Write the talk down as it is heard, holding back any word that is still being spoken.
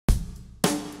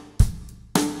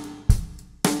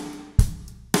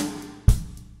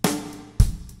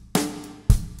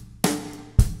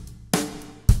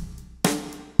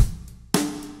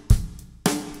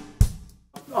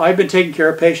I've been taking care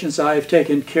of patients. I've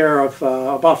taken care of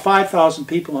about 5,000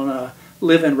 people in a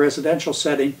live-in residential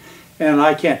setting, and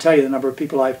I can't tell you the number of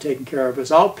people I've taken care of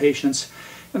as outpatients.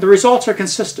 And the results are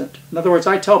consistent. In other words,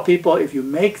 I tell people, if you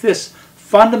make this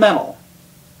fundamental,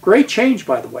 great change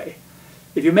by the way,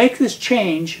 if you make this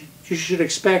change, you should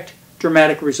expect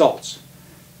dramatic results.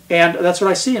 And that's what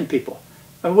I see in people.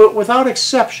 And without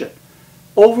exception,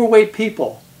 overweight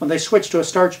people, when they switch to a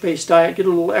starch-based diet, get a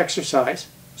little exercise,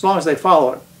 as long as they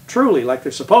follow it truly like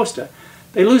they're supposed to,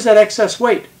 they lose that excess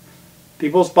weight.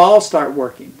 People's bowels start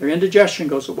working, their indigestion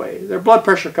goes away, their blood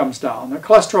pressure comes down, their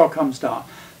cholesterol comes down.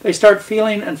 They start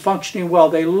feeling and functioning well.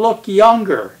 They look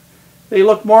younger. They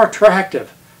look more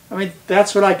attractive. I mean,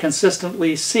 that's what I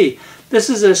consistently see. This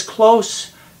is as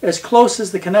close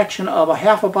as the connection of a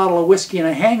half a bottle of whiskey and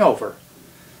a hangover.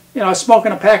 You know,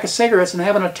 smoking a pack of cigarettes and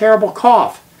having a terrible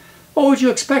cough. What would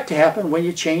you expect to happen when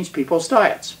you change people's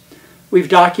diets? We've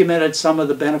documented some of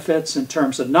the benefits in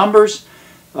terms of numbers.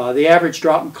 The average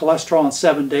drop in cholesterol in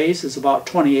 7 days is about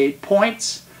 28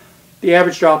 points. The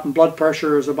average drop in blood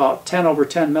pressure is about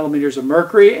 10/10 millimeters of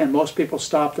mercury, and most people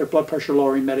stop their blood pressure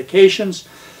lowering medications.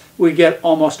 We get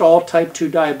almost all type 2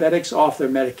 diabetics off their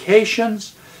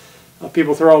medications.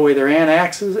 People throw away their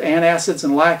antacids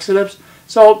and laxatives.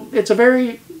 So it's a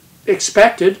very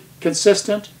expected,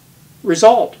 consistent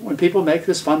result when people make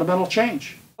this fundamental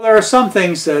change. There are some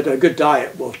things that a good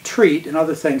diet will treat and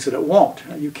other things that it won't.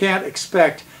 You can't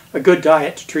expect a good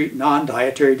diet to treat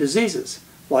non-dietary diseases.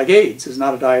 Like AIDS is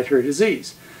not a dietary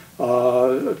disease.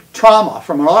 Trauma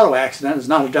from an auto accident is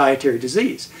not a dietary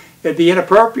disease. It'd be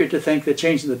inappropriate to think that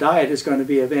changing the diet is going to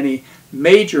be of any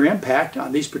major impact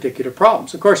on these particular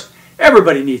problems. Of course,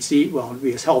 everybody needs to eat well and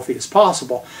be as healthy as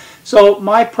possible. So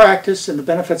my practice and the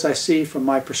benefits I see from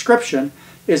my prescription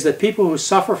is that people who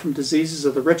suffer from diseases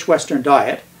of the rich Western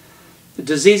diet, the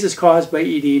diseases caused by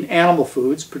eating animal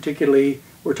foods, particularly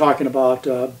we're talking about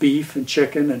beef and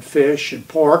chicken and fish and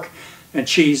pork and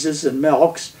cheeses and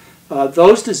milks,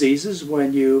 those diseases,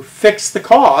 when you fix the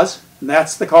cause, and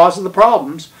that's the cause of the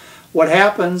problems, what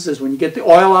happens is when you get the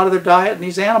oil out of their diet and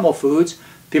these animal foods,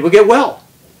 people get well.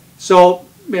 So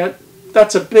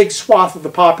that's a big swath of the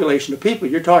population of people.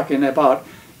 You're talking about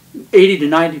 80 to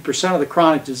 90% of the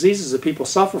chronic diseases that people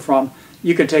suffer from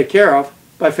you can take care of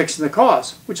by fixing the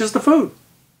cause, which is the food.